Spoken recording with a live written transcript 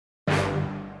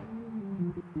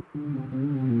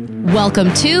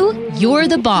Welcome to You're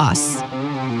the Boss,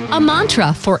 a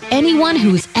mantra for anyone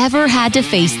who's ever had to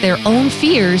face their own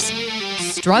fears,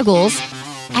 struggles,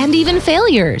 and even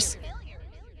failures.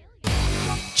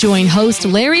 Join host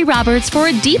Larry Roberts for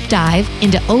a deep dive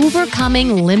into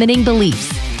overcoming limiting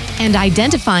beliefs and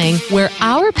identifying where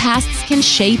our pasts can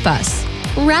shape us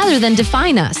rather than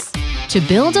define us to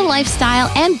build a lifestyle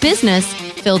and business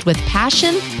filled with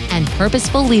passion and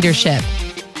purposeful leadership.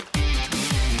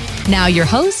 Now your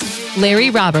host,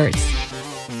 Larry Roberts.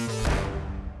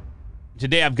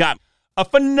 Today I've got a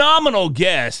phenomenal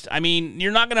guest. I mean,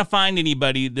 you're not going to find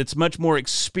anybody that's much more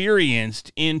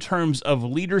experienced in terms of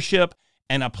leadership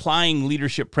and applying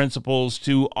leadership principles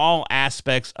to all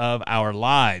aspects of our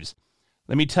lives.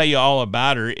 Let me tell you all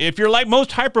about her. If you're like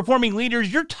most high-performing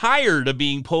leaders, you're tired of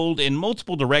being pulled in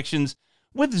multiple directions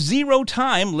with zero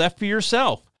time left for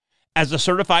yourself. As a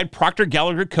certified Proctor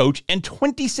Gallagher coach and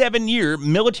 27-year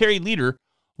military leader,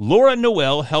 Laura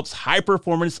Noel helps high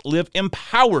performers live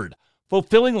empowered,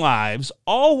 fulfilling lives,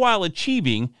 all while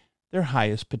achieving their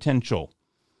highest potential.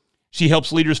 She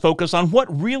helps leaders focus on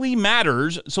what really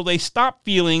matters so they stop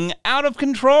feeling out of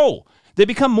control. They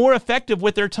become more effective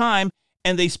with their time,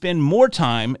 and they spend more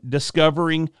time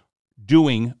discovering,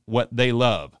 doing what they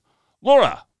love.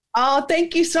 Laura. Oh,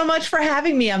 thank you so much for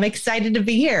having me. I'm excited to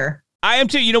be here. I am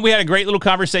too. You know, we had a great little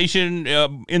conversation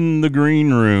in the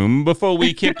green room before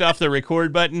we kicked off the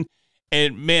record button.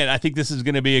 And man, I think this is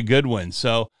going to be a good one.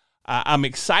 So I'm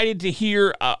excited to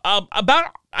hear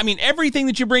about, everything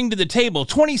that you bring to the table.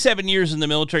 27 years in the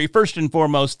military. First and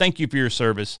foremost, thank you for your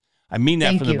service. I mean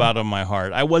that from the bottom of my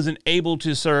heart. I wasn't able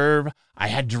to serve. I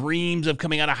had dreams of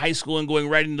coming out of high school and going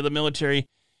right into the military,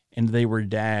 and they were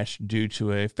dashed due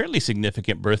to a fairly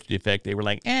significant birth defect. They were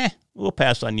like, we'll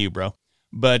pass on you, bro.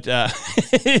 But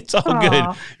it's all good.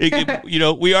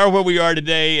 We are where we are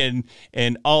today,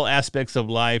 and all aspects of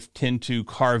life tend to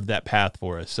carve that path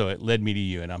for us. So it led me to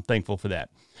you, and I'm thankful for that.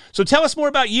 So tell us more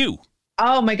about you.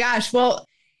 Oh, my gosh. Well,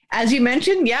 as you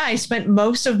mentioned, I spent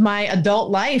most of my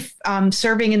adult life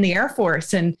serving in the Air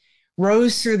Force and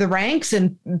rose through the ranks.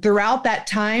 And throughout that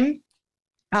time,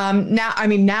 now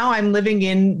I'm living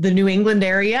in the New England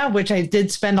area, which I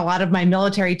did spend a lot of my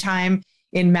military time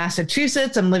in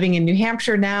Massachusetts. I'm living in New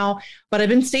Hampshire now, but I've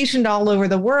been stationed all over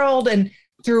the world. And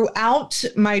throughout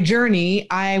my journey,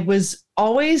 I was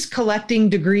always collecting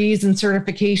degrees and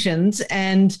certifications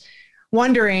and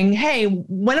wondering, hey,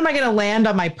 when am I going to land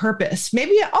on my purpose?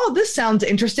 Maybe, this sounds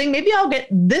interesting. Maybe I'll get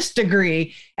this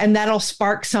degree and that'll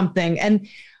spark something. And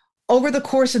over the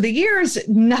course of the years,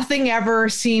 nothing ever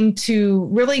seemed to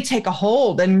really take a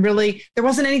hold. And really, there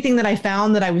wasn't anything that I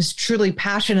found that I was truly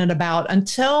passionate about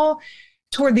until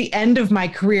toward the end of my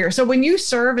career. So when you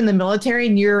serve in the military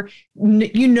and you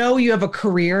have a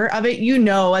career of it,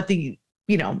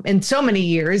 in so many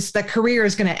years, the career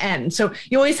is going to end. So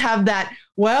you always have that,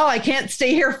 well, I can't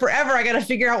stay here forever. I got to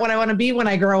figure out what I want to be when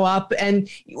I grow up. And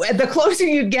the closer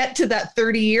you get to that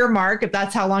 30-year mark, if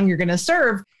that's how long you're going to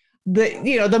serve,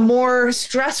 the more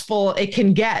stressful it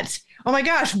can get. Oh my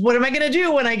gosh, what am I going to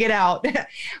do when I get out?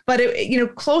 But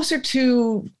closer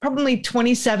to probably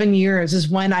 27 years is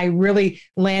when I really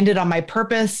landed on my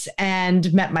purpose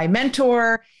and met my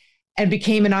mentor and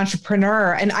became an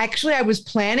entrepreneur. And actually, I was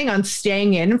planning on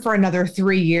staying in for another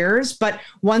 3 years. But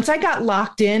once I got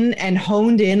locked in and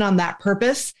honed in on that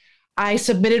purpose, I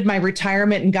submitted my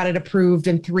retirement and got it approved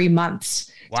in 3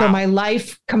 months. Wow. So my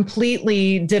life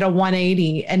completely did a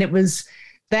 180, and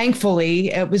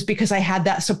thankfully, it was because I had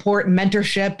that support and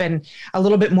mentorship and a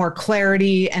little bit more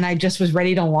clarity, and I just was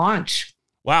ready to launch.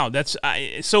 Wow, that's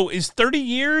so. Is 30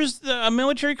 years a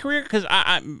military career? Because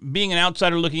I, being an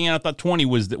outsider looking at, I thought 20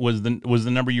 was the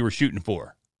number you were shooting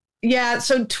for. Yeah,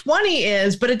 so 20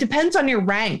 is, but it depends on your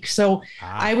rank. So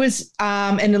I was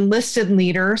an enlisted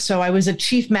leader, so I was a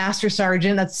chief master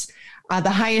sergeant. That's the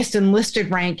highest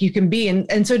enlisted rank you can be,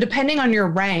 and so depending on your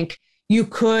rank, you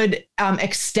could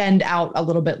extend out a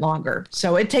little bit longer.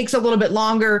 So it takes a little bit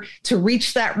longer to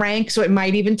reach that rank. So it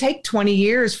might even take 20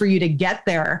 years for you to get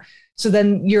there. So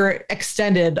then you're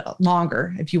extended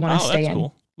longer if you want to stay in.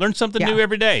 Cool. Learn something new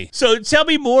every day. So tell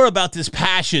me more about this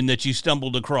passion that you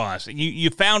stumbled across. You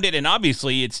found it, and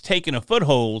obviously it's taken a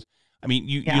foothold. I mean,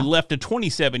 you left a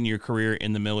 27-year career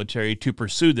in the military to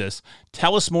pursue this.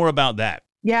 Tell us more about that.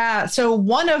 Yeah. So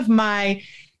one of my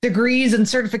degrees and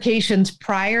certifications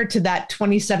prior to that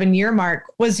 27-year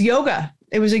mark was yoga.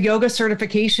 It was a yoga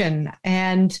certification.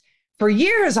 And for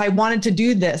years, I wanted to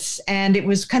do this, and it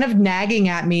was kind of nagging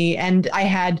at me. And I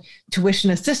had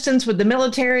tuition assistance with the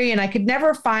military, and I could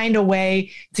never find a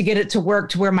way to get it to work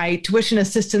to where my tuition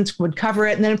assistance would cover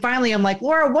it. And then finally, I'm like,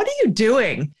 Laura, what are you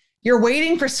doing? You're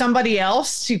waiting for somebody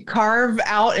else to carve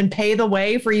out and pay the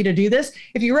way for you to do this.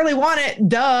 If you really want it,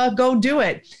 go do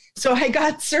it. So I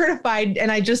got certified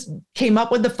and I just came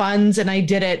up with the funds and I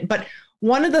did it. But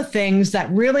one of the things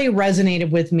that really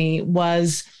resonated with me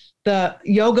was the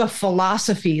yoga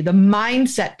philosophy, the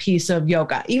mindset piece of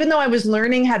yoga. Even though I was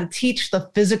learning how to teach the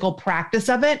physical practice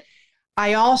of it,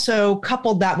 I also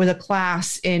coupled that with a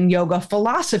class in yoga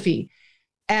philosophy.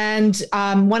 And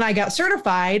when I got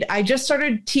certified, I just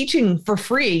started teaching for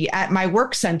free at my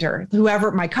work center.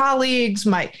 Whoever, my colleagues,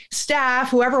 my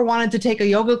staff, whoever wanted to take a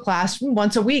yoga class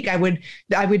once a week, I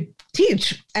would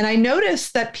teach. And I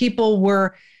noticed that people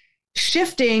were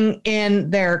shifting in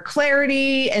their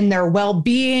clarity and their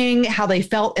well-being, how they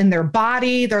felt in their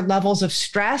body, their levels of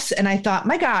stress. And I thought,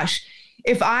 my gosh,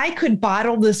 if I could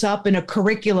bottle this up in a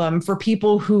curriculum for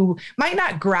people who might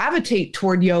not gravitate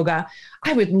toward yoga,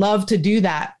 I would love to do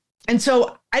that. And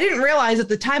so I didn't realize at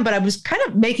the time, but I was kind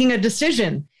of making a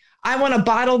decision. I want to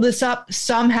bottle this up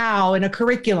somehow in a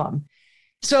curriculum.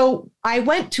 So I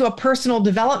went to a personal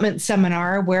development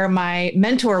seminar where my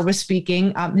mentor was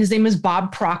speaking. His name is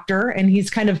Bob Proctor, and he's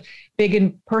kind of big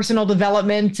in personal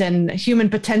development and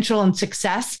human potential and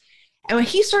success. And when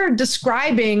he started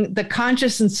describing the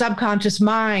conscious and subconscious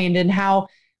mind and how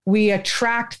we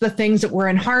attract the things that were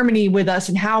in harmony with us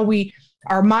and how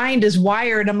our mind is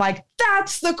wired, I'm like,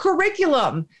 that's the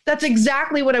curriculum. That's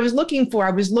exactly what I was looking for.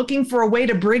 I was looking for a way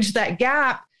to bridge that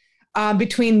gap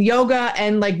between yoga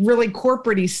and like really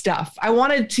corporate-y stuff. I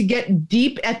wanted to get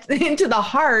deep into the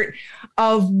heart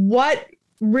of what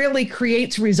really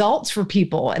creates results for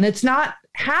people. And it's not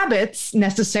habits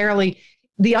necessarily.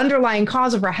 The underlying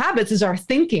cause of our habits is our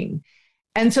thinking.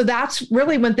 And so that's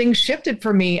really when things shifted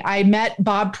for me. I met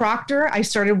Bob Proctor. I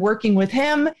started working with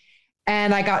him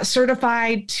and I got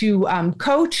certified to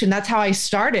coach. And that's how I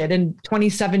started in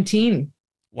 2017.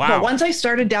 Wow. But once I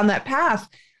started down that path,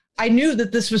 I knew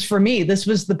that this was for me. This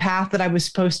was the path that I was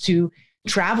supposed to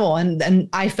travel. And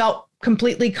I felt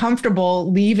completely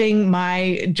comfortable leaving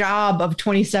my job of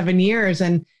 27 years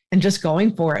and just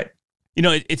going for it. You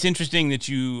know, it's interesting that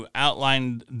you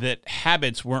outlined that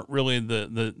habits weren't really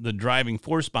the driving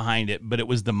force behind it, but it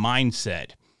was the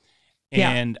mindset.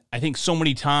 And yeah. I think so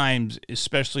many times,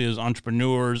 especially as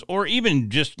entrepreneurs or even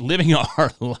just living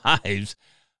our lives,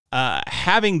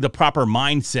 having the proper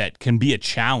mindset can be a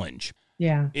challenge.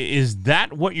 Yeah. Is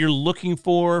that what you're looking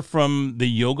for from the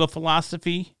yoga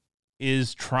philosophy?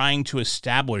 Is trying to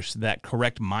establish that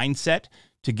correct mindset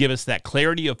to give us that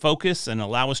clarity of focus and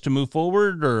allow us to move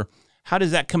forward? Or how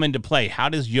does that come into play? How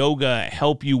does yoga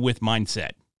help you with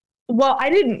mindset? Well, I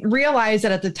didn't realize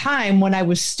that at the time when I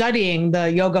was studying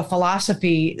the yoga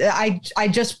philosophy, I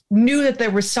just knew that there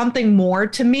was something more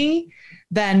to me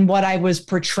than what I was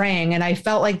portraying. And I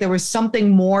felt like there was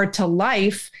something more to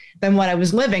life than what I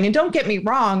was living. And don't get me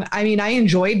wrong. I mean, I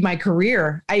enjoyed my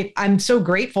career. I'm so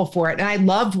grateful for it. And I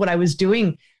loved what I was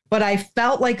doing, but I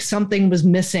felt like something was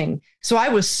missing. So I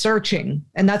was searching.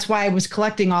 And that's why I was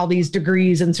collecting all these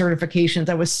degrees and certifications.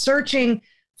 I was searching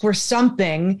for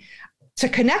something to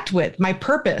connect with, my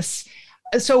purpose.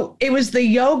 So it was the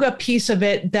yoga piece of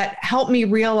it that helped me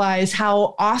realize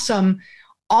how awesome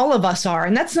all of us are.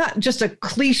 And that's not just a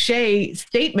cliche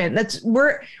statement.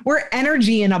 We're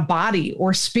energy in a body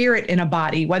or spirit in a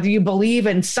body, whether you believe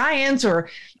in science or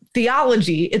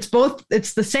theology, it's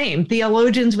the same.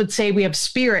 Theologians would say we have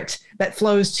spirit that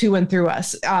flows to and through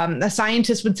us. A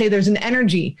scientist would say there's an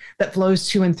energy that flows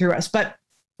to and through us. But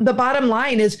the bottom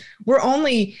line is we're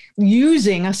only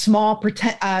using a small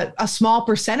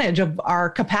percentage of our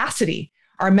capacity,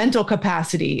 our mental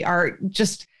capacity, our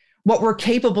just what we're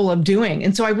capable of doing.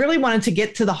 And so I really wanted to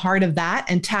get to the heart of that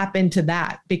and tap into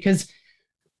that, because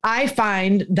I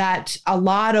find that a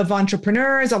lot of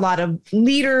entrepreneurs, a lot of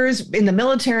leaders in the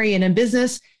military and in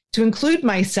business, to include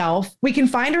myself, we can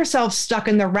find ourselves stuck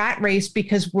in the rat race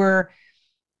because we're,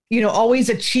 always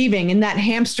achieving in that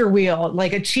hamster wheel,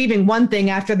 like achieving one thing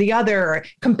after the other,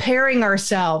 comparing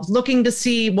ourselves, looking to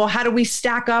see, well, how do we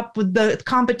stack up with the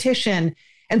competition?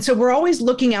 And so we're always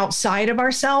looking outside of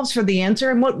ourselves for the answer.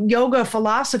 And what yoga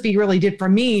philosophy really did for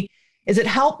me is it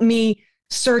helped me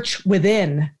search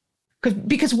within,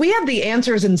 because we have the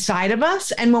answers inside of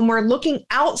us. And when we're looking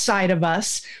outside of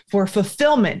us for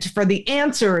fulfillment, for the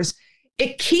answers,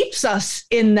 it keeps us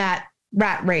in that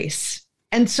rat race.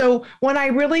 And so when I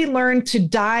really learned to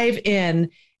dive in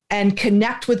and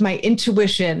connect with my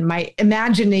intuition, my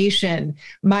imagination,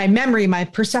 my memory, my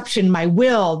perception, my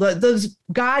will, those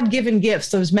God-given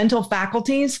gifts, those mental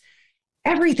faculties,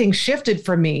 everything shifted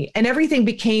for me and everything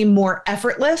became more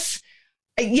effortless.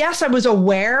 Yes, I was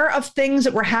aware of things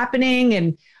that were happening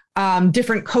and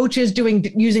different coaches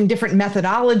using different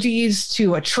methodologies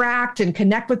to attract and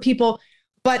connect with people.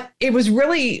 But it was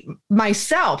really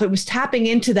myself. It was tapping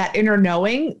into that inner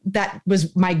knowing that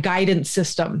was my guidance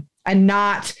system and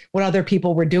not what other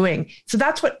people were doing. So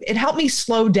that's what it helped me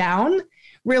slow down,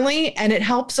 really. And it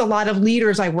helps a lot of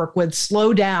leaders I work with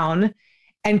slow down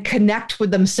and connect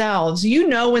with themselves. You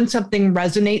know, when something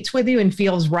resonates with you and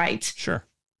feels right. Sure.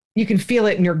 You can feel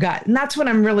it in your gut. And that's what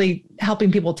I'm really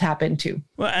helping people tap into.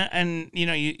 Well, and you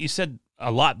know, you said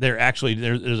a lot there. Actually,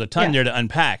 there's a ton there to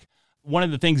unpack. One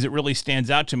of the things that really stands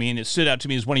out to me, and it stood out to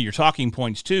me as one of your talking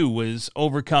points too, was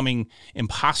overcoming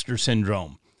imposter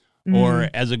syndrome, or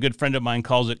as a good friend of mine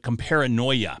calls it,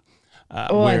 comparanoia.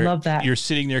 I love that. You're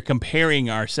sitting there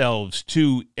comparing ourselves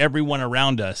to everyone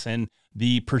around us and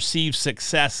the perceived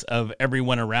success of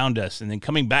everyone around us, and then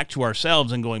coming back to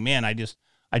ourselves and going, man, I just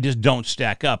don't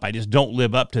stack up. I just don't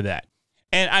live up to that.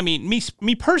 And I mean,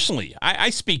 me personally, I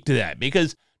speak to that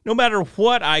because no matter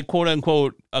what I quote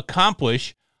unquote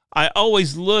accomplish, I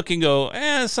always look and go,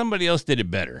 somebody else did it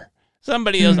better.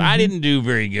 Somebody else, I didn't do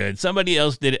very good. Somebody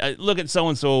else did it. Look at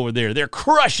so-and-so over there. They're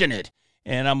crushing it.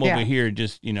 And I'm over here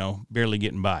just, barely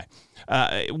getting by.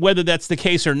 Whether that's the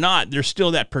case or not, there's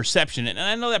still that perception. And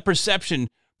I know that perception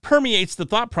permeates the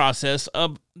thought process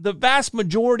of the vast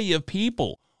majority of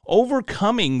people.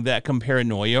 Overcoming that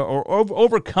comparanoia or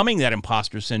overcoming that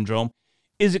imposter syndrome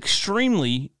is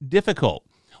extremely difficult.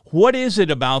 What is it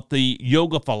about the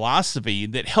yoga philosophy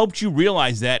that helped you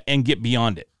realize that and get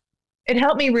beyond it? It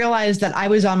helped me realize that I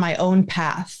was on my own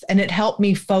path, and it helped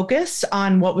me focus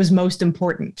on what was most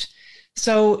important.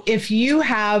 So if you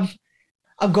have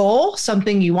a goal,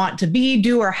 something you want to be,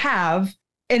 do, or have,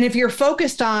 and if you're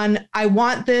focused on, I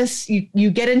want this,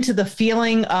 you get into the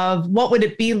feeling of what would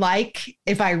it be like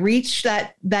if I reach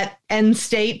that end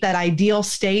state, that ideal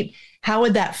state? How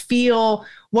would that feel?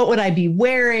 What would I be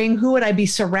wearing? Who would I be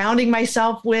surrounding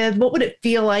myself with? What would it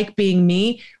feel like being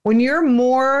me? When you're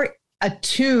more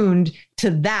attuned to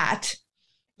that,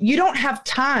 you don't have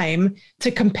time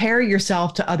to compare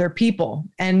yourself to other people.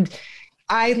 And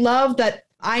I love that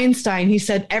Einstein, he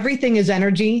said, everything is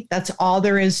energy. That's all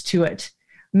there is to it.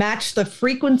 Match the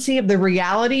frequency of the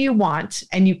reality you want,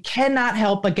 and you cannot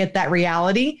help but get that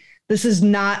reality. This is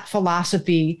not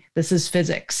philosophy. This is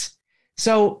physics.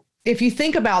 So if you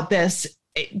think about this,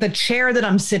 the chair that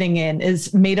I'm sitting in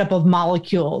is made up of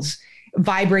molecules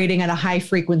vibrating at a high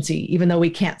frequency, even though we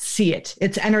can't see it.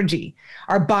 It's energy.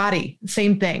 Our body,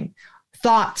 same thing.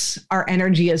 Thoughts are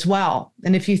energy as well.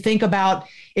 And if you think about,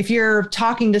 if you're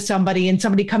talking to somebody and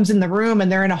somebody comes in the room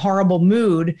and they're in a horrible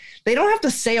mood, they don't have to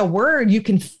say a word. You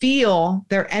can feel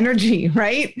their energy,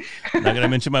 right? Not going to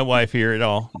mention my wife here at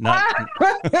all. That's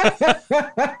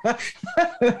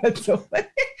so funny.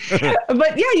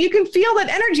 But yeah, you can feel that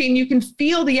energy, and you can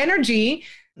feel the energy.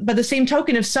 By the same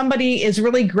token, if somebody is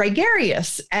really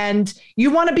gregarious and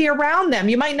you want to be around them,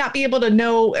 you might not be able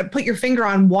to put your finger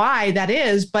on why that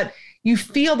is, but you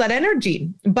feel that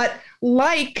energy. But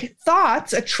like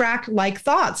thoughts attract like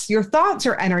thoughts. Your thoughts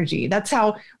are energy. That's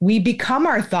how we become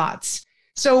our thoughts.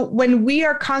 So when we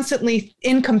are constantly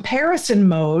in comparison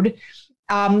mode,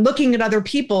 looking at other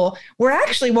people,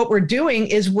 what we're doing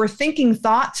is we're thinking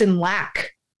thoughts in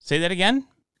lack. Say that again?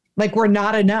 Like we're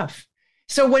not enough.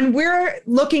 So when we're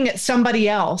looking at somebody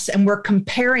else and we're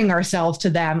comparing ourselves to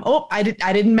them, I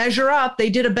didn't measure up. They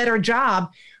did a better job.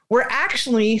 We're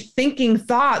actually thinking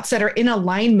thoughts that are in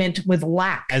alignment with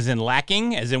lack. As in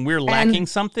lacking? As in we're lacking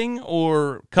something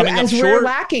or coming up short? As we're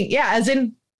lacking.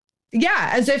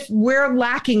 As if we're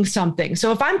lacking something.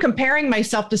 So if I'm comparing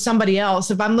myself to somebody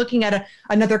else, if I'm looking at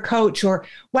another coach or,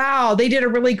 wow, they did a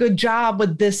really good job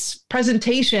with this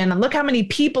presentation and look how many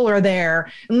people are there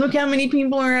and look how many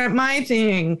people are at my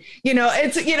thing.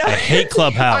 I hate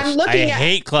Clubhouse. I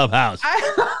hate Clubhouse.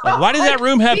 Why does that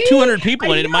room have 200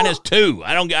 people in it and mine has 2?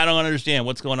 I don't understand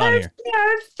what's going on here. Yeah,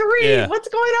 it's 3. Yeah. What's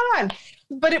going on?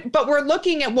 But we're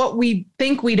looking at what we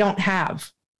think we don't have.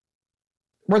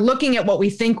 We're looking at what we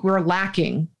think we're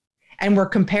lacking, and we're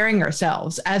comparing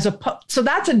ourselves so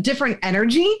that's a different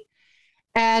energy.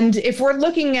 And if we're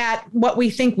looking at what we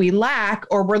think we lack,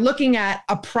 or we're looking at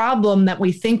a problem that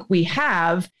we think we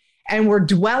have, and we're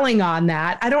dwelling on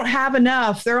that, I don't have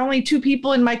enough. There are only 2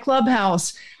 people in my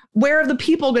clubhouse. Where are the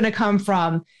people going to come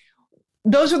from?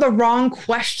 Those are the wrong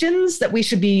questions that we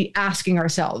should be asking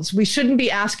ourselves. We shouldn't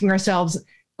be asking ourselves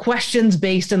questions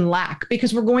based in lack,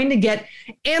 because we're going to get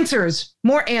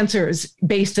more answers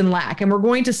based in lack. And we're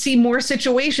going to see more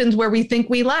situations where we think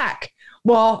we lack.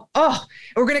 Well,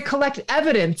 we're going to collect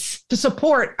evidence to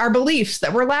support our beliefs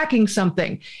that we're lacking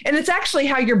something. And it's actually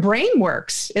how your brain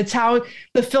works. It's how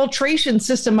the filtration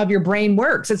system of your brain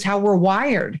works. It's how we're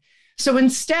wired. So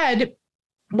instead,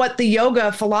 what the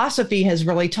yoga philosophy has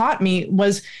really taught me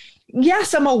was,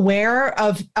 yes, I'm aware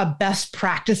of best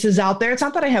practices out there. It's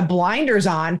not that I have blinders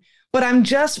on, but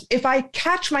if I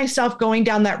catch myself going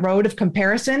down that road of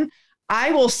comparison,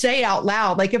 I will say out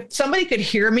loud, like if somebody could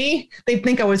hear me, they'd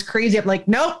think I was crazy. I'm like,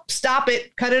 nope, stop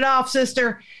it. Cut it off,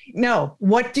 sister. No,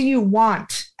 what do you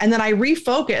want? And then I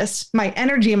refocus my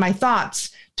energy and my thoughts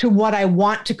to what I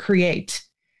want to create.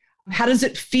 How does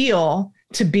it feel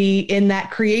to be in that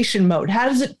creation mode? How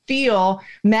does it feel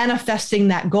manifesting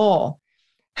that goal?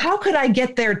 How could I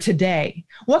get there today?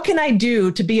 What can I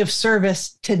do to be of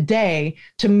service today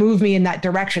to move me in that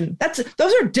direction?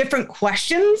 Those are different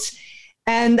questions.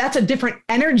 And that's a different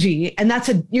energy. And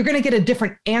you're going to get a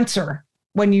different answer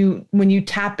when you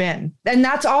tap in. And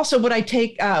that's also what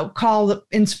I call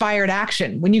inspired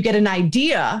action. When you get an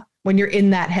idea, when you're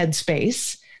in that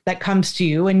headspace that comes to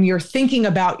you and you're thinking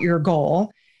about your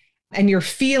goal and you're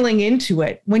feeling into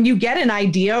it, when you get an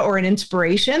idea or an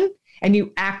inspiration and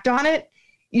you act on it,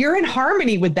 you're in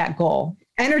harmony with that goal.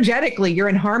 Energetically, you're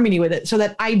in harmony with it. So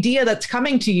that idea that's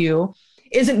coming to you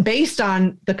isn't based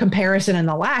on the comparison and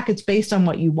the lack. It's based on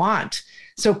what you want.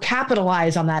 So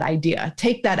capitalize on that idea.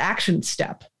 Take that action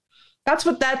step. That's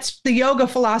the yoga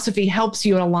philosophy helps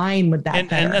you align with that. And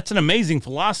that's an amazing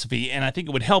philosophy. And I think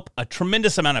it would help a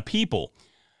tremendous amount of people.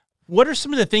 What are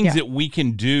some of the things that we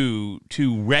can do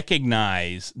to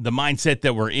recognize the mindset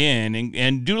that we're in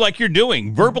and do like you're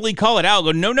doing? Verbally call it out.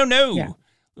 Go, no. Yeah.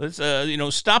 Let's,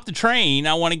 stop the train.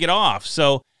 I want to get off.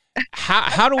 So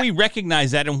how do we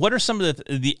recognize that? And what are some of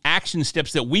the action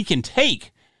steps that we can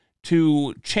take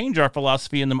to change our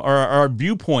philosophy or our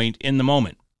viewpoint in the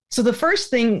moment? So the first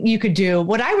thing you could do,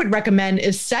 what I would recommend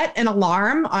is set an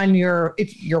alarm on your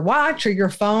watch or your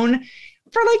phone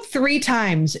for like 3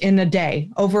 times in a day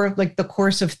over like the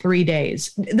course of 3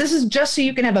 days. This is just so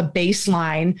you can have a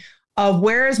baseline of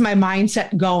where is my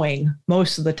mindset going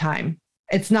most of the time.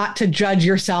 It's not to judge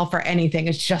yourself or anything.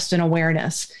 It's just an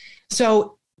awareness.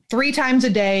 So 3 times a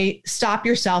day, stop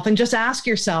yourself and just ask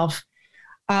yourself,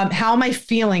 how am I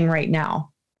feeling right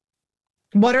now?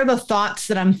 What are the thoughts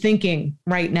that I'm thinking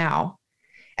right now?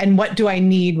 And what do I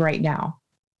need right now?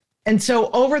 And so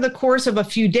over the course of a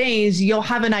few days, you'll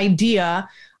have an idea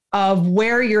of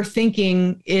where your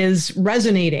thinking is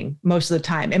resonating most of the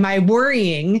time. Am I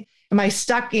worrying? Am I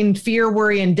stuck in fear,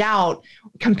 worry, and doubt,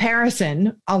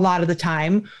 comparison a lot of the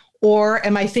time? Or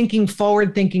am I thinking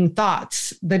forward-thinking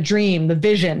thoughts, the dream, the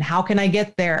vision? How can I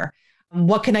get there?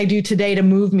 What can I do today to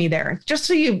move me there? Just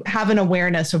so you have an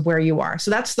awareness of where you are.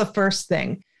 So that's the first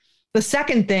thing. The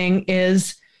second thing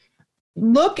is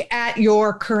look at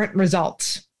your current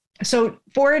results. So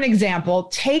for an example,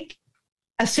 take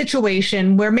a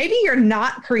situation where maybe you're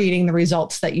not creating the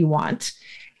results that you want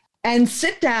and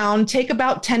sit down, take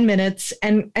about 10 minutes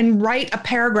and write a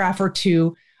paragraph or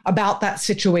 2 about that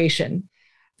situation.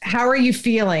 How are you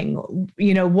feeling?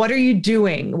 What are you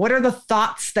doing? What are the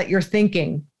thoughts that you're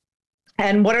thinking?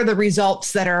 And what are the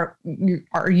results that are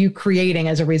you creating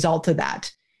as a result of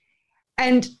that?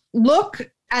 And look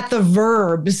at the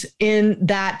verbs in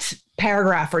that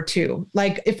paragraph or 2.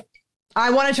 Like if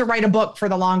I wanted to write a book for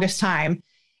the longest time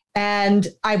and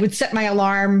I would set my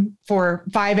alarm for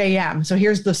 5 a.m. So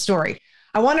here's the story.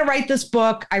 I want to write this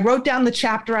book. I wrote down the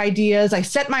chapter ideas. I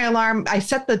set my alarm. I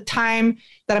set the time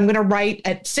that I'm going to write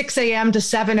at 6 a.m. to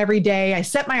 7 every day. I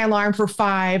set my alarm for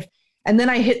 5, and then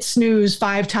I hit snooze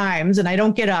 5 times and I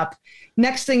don't get up.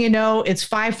 Next thing you know, it's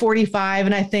 5:45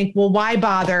 and I think, well, why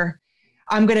bother?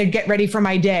 I'm going to get ready for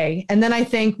my day. And then I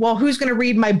think, well, who's going to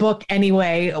read my book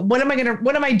anyway? What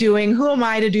am I doing? Who am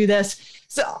I to do this?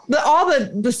 So all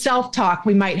the self-talk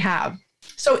we might have.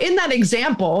 So in that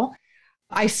example,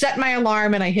 I set my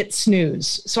alarm and I hit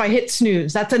snooze. So I hit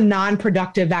snooze. That's a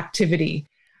non-productive activity.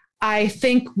 I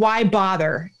think, why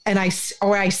bother? And I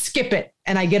skip it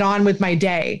and I get on with my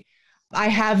day. I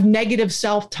have negative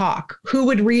self-talk. Who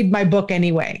would read my book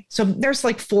anyway? So there's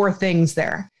like 4 things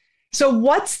there. So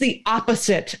what's the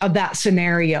opposite of that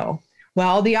scenario?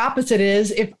 Well, the opposite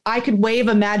is if I could wave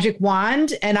a magic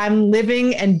wand and I'm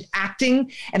living and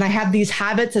acting and I have these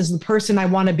habits as the person I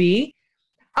want to be.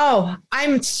 Oh,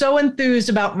 I'm so enthused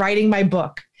about writing my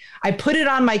book. I put it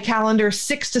on my calendar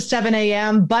 6 to 7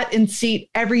 a.m., butt in seat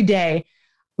every day.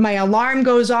 My alarm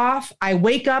goes off. I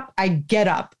wake up. I get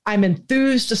up. I'm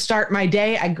enthused to start my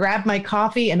day. I grab my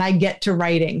coffee and I get to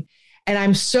writing. And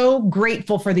I'm so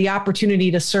grateful for the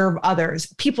opportunity to serve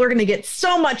others. People are going to get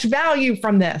so much value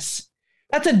from this.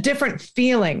 That's a different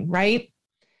feeling, right?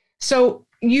 So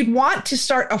you'd want to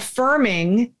start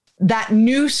affirming that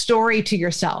new story to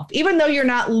yourself, even though you're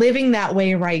not living that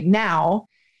way right now.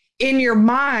 In your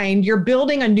mind, you're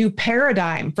building a new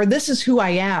paradigm for this is who I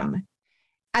am.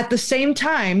 At the same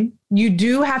time, you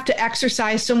do have to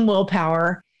exercise some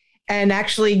willpower and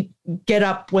actually get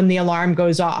up when the alarm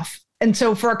goes off. And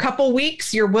so for a couple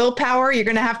weeks, your willpower, you're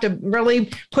going to have to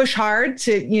really push hard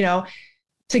to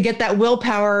get that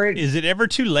willpower. Is it ever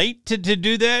too late to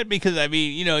do that? Because, I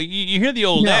mean, you hear the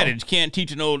old adage, can't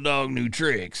teach an old dog new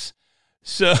tricks.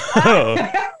 So,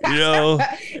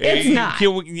 it's not.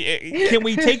 Can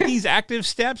we take these active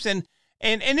steps? And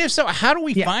if so, how do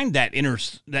we find that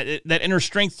inner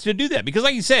strength to do that? Because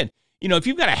like you said, if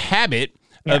you've got a habit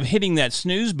of hitting that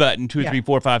snooze button 2, 3,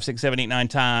 4, 5, 6, 7, 8, 9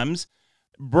 times,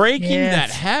 breaking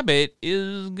that habit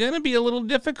is going to be a little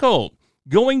difficult.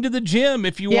 Going to the gym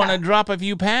if you want to drop a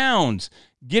few pounds,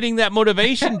 getting that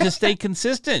motivation to stay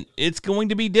consistent, it's going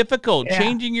to be difficult.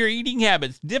 Changing your eating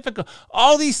habits, difficult.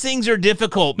 All these things are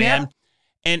difficult, man.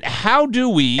 And how do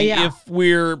we, if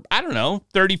we're,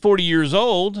 30, 40 years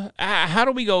old, how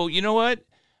do we go, you know what?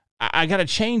 I got to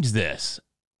change this.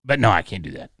 But no, I can't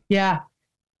do that. Yeah.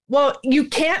 Well, you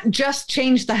can't just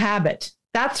change the habit.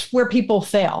 That's where people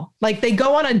fail. Like they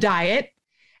go on a diet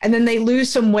and then they lose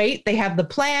some weight. They have the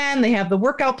plan, they have the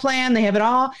workout plan, they have it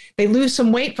all. They lose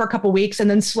some weight for a couple of weeks and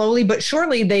then slowly but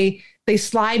surely they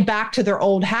slide back to their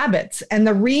old habits. And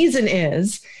the reason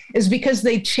is because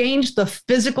they changed the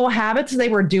physical habits they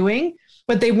were doing,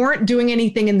 but they weren't doing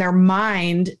anything in their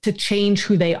mind to change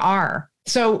who they are.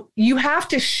 So you have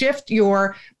to shift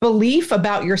your belief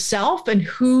about yourself and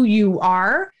who you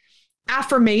are.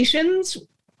 Affirmations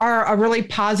are a really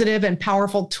positive and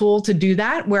powerful tool to do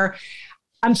that, where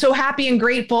I'm so happy and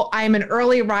grateful. I am an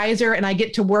early riser and I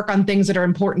get to work on things that are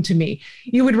important to me.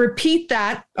 You would repeat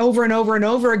that over and over and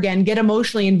over again, get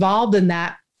emotionally involved in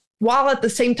that, while at the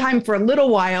same time, for a little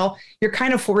while, you're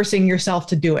kind of forcing yourself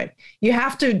to do it. You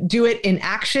have to do it in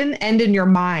action and in your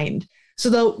mind.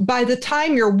 So by the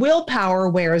time your willpower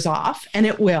wears off, and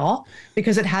it will,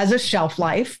 because it has a shelf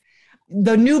life,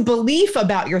 the new belief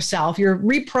about yourself, you're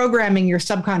reprogramming your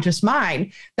subconscious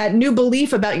mind, that new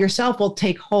belief about yourself will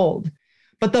take hold.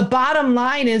 But the bottom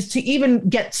line is, to even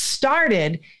get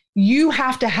started, you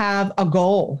have to have a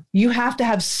goal. You have to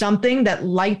have something that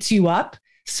lights you up,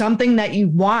 something that you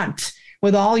want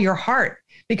with all your heart.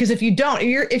 Because if you don't,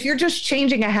 if you're just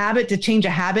changing a habit to change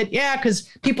a habit, because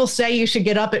people say you should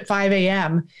get up at 5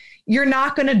 a.m., you're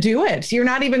not going to do it. You're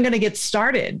not even going to get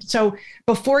started. So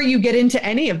before you get into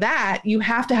any of that, you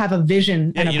have to have a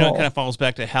vision and a goal. It kind of falls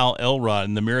back to Hal Elrod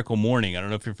and the Miracle Morning. I don't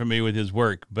know if you're familiar with his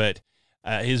work, but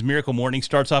his Miracle Morning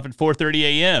starts off at 4:30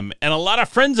 a.m. And a lot of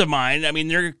friends of mine,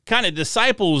 they're kind of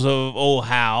disciples of old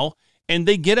Hal, and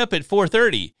they get up at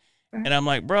 4:30. And I'm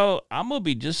like, bro, I'm going to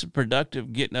be just as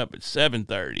productive getting up at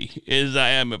 7:30 as I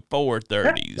am at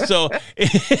 4:30. So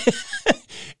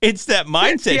it's that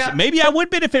mindset. Yeah. Maybe I would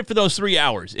benefit for those 3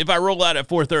 hours if I roll out at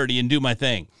 4:30 and do my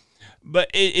thing. But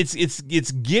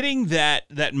it's getting that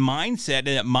mindset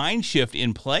and that mind shift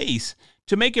in place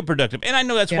to make it productive. And I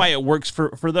know that's why it works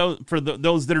for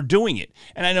those that are doing it.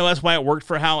 And I know that's why it worked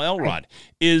for Hal Elrod,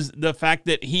 is the fact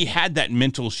that he had that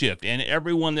mental shift. And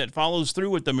everyone that follows through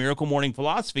with the Miracle Morning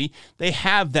philosophy, they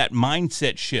have that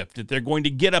mindset shift that they're going to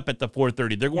get up at the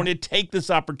 4:30. They're going to take this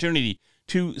opportunity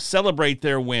to celebrate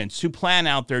their wins, to plan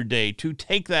out their day, to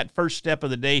take that first step of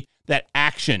the day, that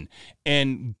action,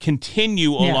 and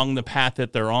continue along the path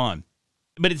that they're on.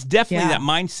 But it's definitely that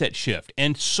mindset shift.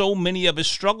 And so many of us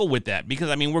struggle with that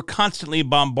because, we're constantly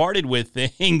bombarded with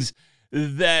things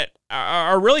that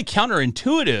are really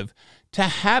counterintuitive to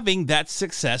having that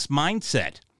success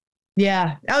mindset.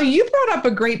 Yeah. Oh, you brought up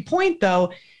a great point,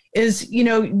 though, is,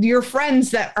 your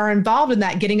friends that are involved in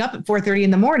that, getting up at 4:30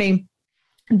 in the morning,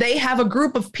 they have a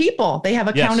group of people. They have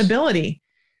accountability.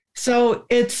 Yes. So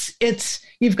it's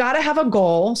you've got to have a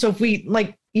goal. So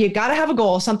you got to have a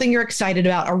goal, something you're excited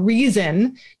about, a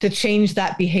reason to change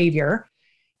that behavior.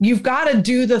 You've got to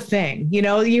do the thing.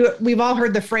 We've all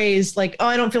heard the phrase like, oh,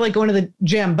 I don't feel like going to the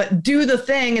gym, but do the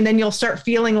thing. And then you'll start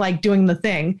feeling like doing the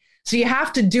thing. So you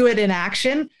have to do it in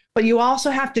action, but you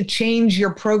also have to change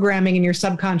your programming in your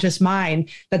subconscious mind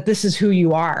that this is who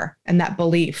you are and that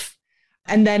belief.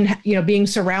 And then, being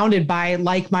surrounded by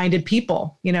like-minded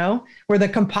people, we're the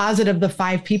composite of the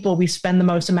 5 people we spend the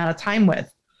most amount of time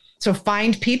with. So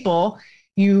find people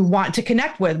you want to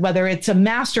connect with, whether it's a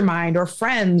mastermind or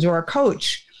friends or a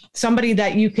coach, somebody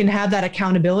that you can have that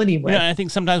accountability with. I think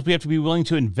sometimes we have to be willing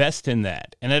to invest in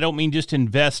that. And I don't mean just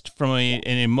invest from an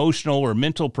emotional or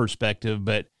mental perspective,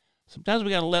 but Sometimes we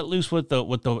got to let loose with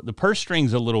the purse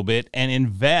strings a little bit and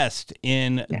invest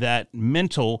in that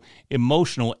mental,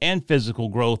 emotional, and physical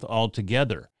growth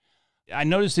altogether. I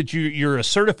noticed that you're a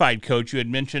certified coach. You had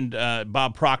mentioned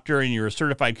Bob Proctor, and you're a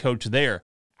certified coach there.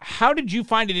 How did you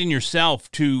find it in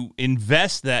yourself to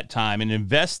invest that time and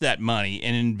invest that money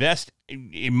and invest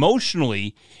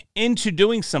emotionally into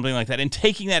doing something like that and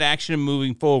taking that action and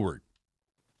moving forward?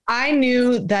 I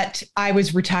knew that I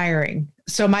was retiring.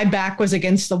 So my back was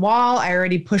against the wall. I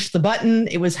already pushed the button.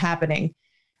 It was happening.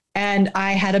 And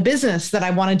I had a business that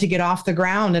I wanted to get off the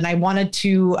ground. And I wanted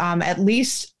to at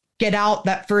least get out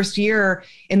that first year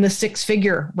in the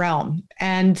 6-figure realm.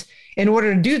 And in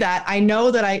order to do that, I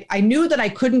knew that I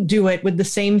couldn't do it with the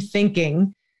same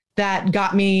thinking that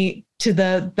got me to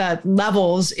the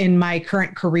levels in my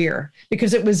current career,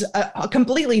 because it was a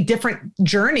completely different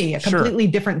journey, a completely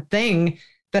different thing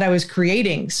that I was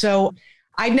creating. So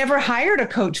I'd never hired a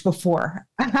coach before.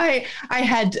 I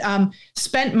had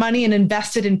spent money and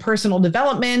invested in personal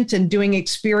development and doing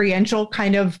experiential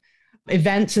kind of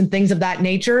events and things of that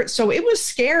nature. So it was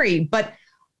scary, but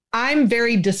I'm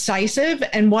very decisive.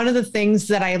 And one of the things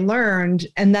that I learned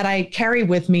and that I carry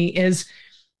with me is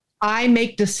I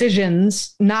make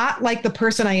decisions not like the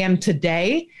person I am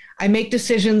today. I make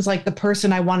decisions like the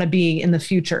person I want to be in the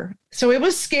future. So it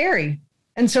was scary.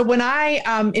 And so when I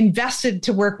invested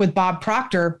to work with Bob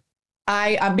Proctor,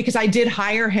 because I did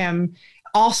hire him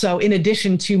also in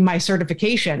addition to my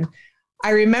certification,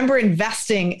 I remember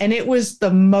investing, and it was the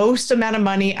most amount of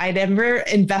money I'd ever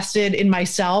invested in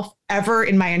myself ever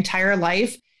in my entire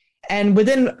life. And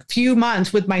within a few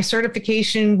months, with my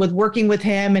certification, with working with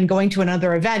him and going to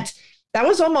another event, that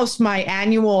was almost my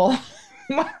annual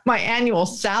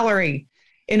salary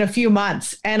in a few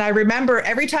months. And I remember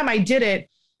every time I did it,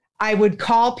 I would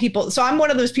call people. So I'm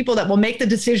one of those people that will make the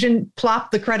decision,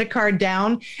 plop the credit card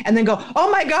down, and then go,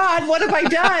 "Oh my God, what have I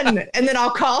done?" And then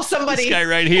I'll call somebody. This guy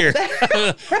right here.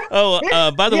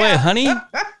 By the way, honey.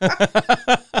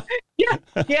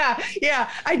 Yeah.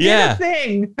 I did a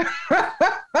thing.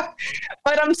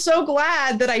 But I'm so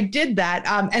glad that I did that.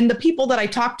 And the people that I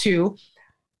talk to,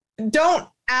 don't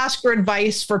ask for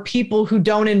advice for people who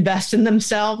don't invest in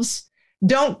themselves.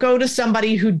 Don't go to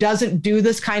somebody who doesn't do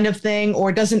this kind of thing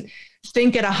or doesn't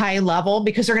think at a high level,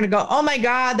 because they're going to go, "Oh my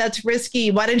God, that's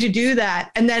risky. Why did you do that?"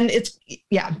 And then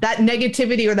that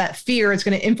negativity or that fear is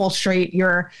going to infiltrate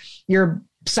your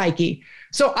psyche.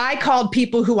 So I called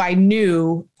people who I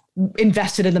knew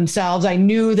invested in themselves. I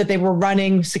knew that they were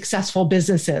running successful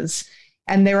businesses,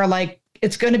 and they were like,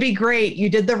 "It's going to be great. You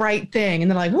did the right thing." And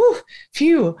they're like, "Whoo,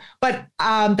 phew." But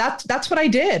that's what I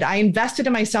did. I invested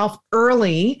in myself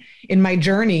early in my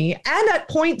journey and at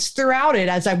points throughout it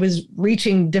as I was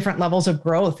reaching different levels of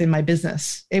growth in my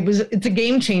business. It's a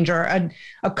game changer.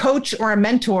 A coach or a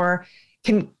mentor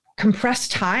can compress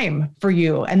time for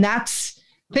you. And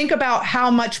think about how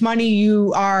much money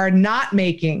you are not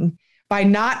making by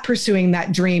not pursuing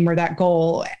that dream or that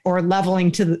goal or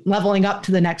leveling up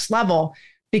to the next level,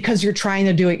 because you're trying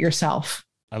to do it yourself.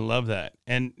 I love that.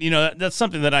 And, that's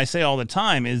something that I say all the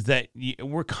time, is that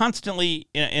we're constantly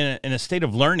in a state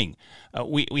of learning.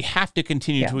 We have to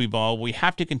continue to evolve. We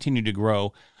have to continue to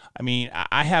grow. I mean,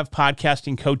 I have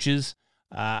podcasting coaches.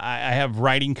 I have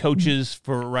writing coaches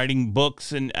for writing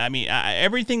books. And I mean,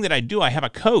 everything that I do, I have a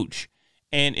coach.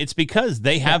 And it's because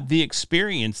they have the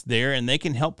experience there and they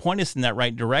can help point us in that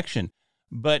right direction.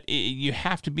 But you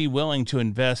have to be willing to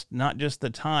invest not just the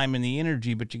time and the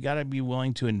energy, but you got to be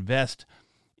willing to invest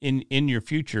in your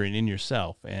future and in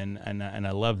yourself. And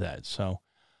I love that. So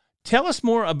tell us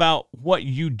more about what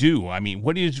you do. I mean,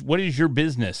 what is your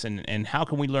business, and how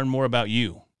can we learn more about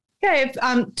you? Okay,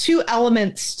 I have 2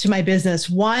 elements to my business.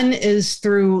 One is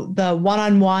through the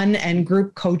one-on-one and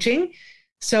group coaching.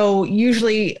 So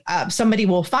usually somebody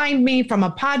will find me from a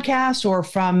podcast or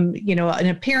from, an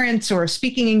appearance or a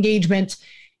speaking engagement,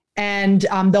 and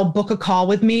they'll book a call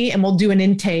with me and we'll do an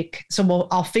intake. So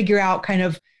I'll figure out kind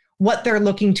of what they're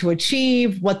looking to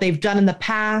achieve, what they've done in the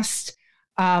past,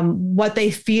 what they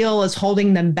feel is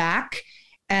holding them back,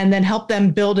 and then help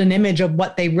them build an image of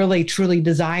what they really, truly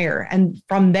desire. And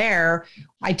from there,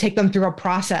 I take them through a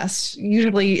process.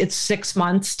 Usually it's 6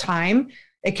 months time.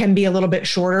 It can be a little bit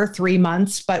shorter, 3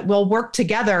 months, but we'll work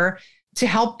together to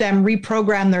help them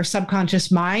reprogram their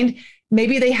subconscious mind.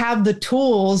 Maybe they have the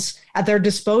tools at their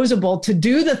disposal to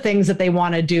do the things that they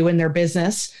want to do in their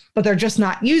business, but they're just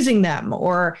not using them,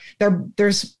 or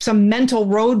there's some mental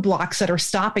roadblocks that are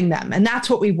stopping them. And that's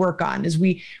what we work on, is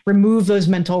we remove those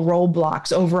mental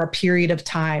roadblocks over a period of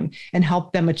time and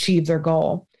help them achieve their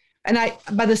goal. And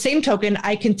by the same token,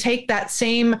 I can take that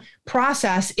same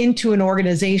process into an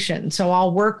organization. So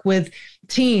I'll work with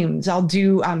teams. I'll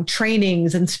do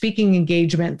trainings and speaking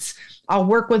engagements. I'll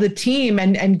work with a team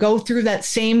and go through that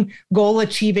same goal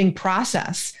achieving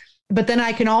process. But then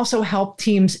I can also help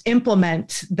teams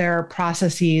implement their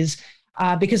processes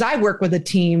because I work with a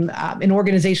team in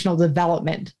organizational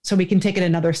development. So we can take it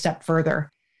another step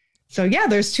further. So yeah,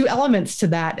 there's two elements to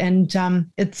that. And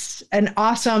it's an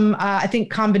awesome, I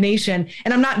think, combination.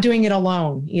 And I'm not doing it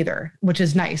alone either, which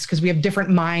is nice because we have different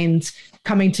minds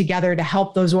coming together to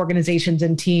help those organizations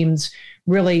and teams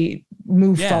really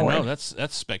move forward. No, that's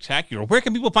spectacular. Where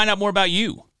can people find out more about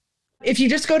you? If you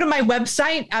just go to my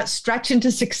website at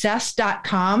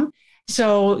stretchintosuccess.com,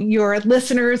 so your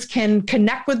listeners can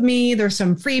connect with me. There's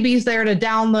some freebies there to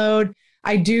download.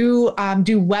 I do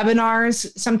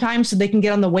webinars sometimes, so they can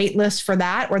get on the wait list for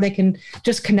that, or they can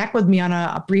just connect with me on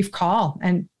a brief call,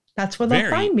 and that's where they'll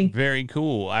find me. Very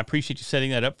cool. I appreciate you setting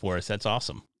that up for us. That's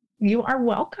awesome. You are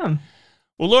welcome.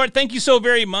 Well, Laura, thank you so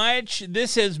very much.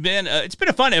 This has been it's been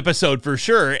a fun episode for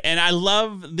sure, and I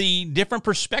love the different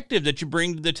perspective that you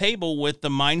bring to the table with the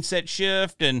mindset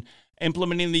shift and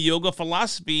implementing the yoga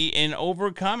philosophy and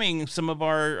overcoming some of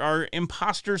our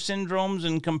imposter syndromes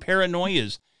and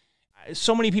paranoias.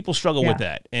 So many people struggle with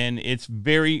that, and it's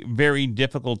very, very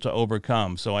difficult to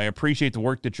overcome. So I appreciate the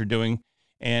work that you're doing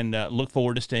and look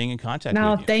forward to staying in contact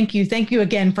with you. Thank you. Thank you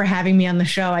again for having me on the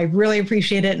show. I really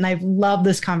appreciate it, and I've loved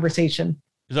this conversation.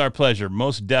 It's our pleasure,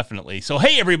 most definitely. So,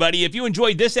 hey, everybody, if you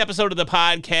enjoyed this episode of the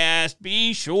podcast,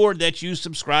 be sure that you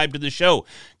subscribe to the show.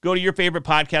 Go to your favorite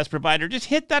podcast provider. Just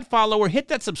hit that follow or hit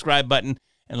that subscribe button,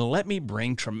 and let me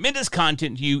bring tremendous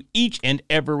content to you each and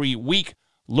every week.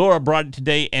 Laura brought it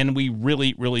today, and we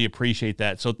really, really appreciate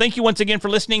that. So thank you once again for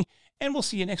listening, and we'll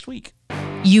see you next week.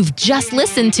 You've just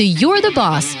listened to You're the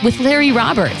Boss with Larry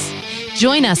Roberts.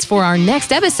 Join us for our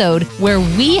next episode where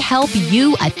we help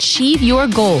you achieve your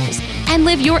goals and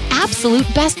live your absolute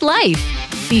best life.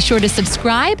 Be sure to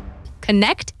subscribe,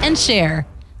 connect, and share.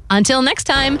 Until next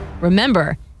time,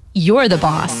 remember, you're the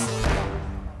boss.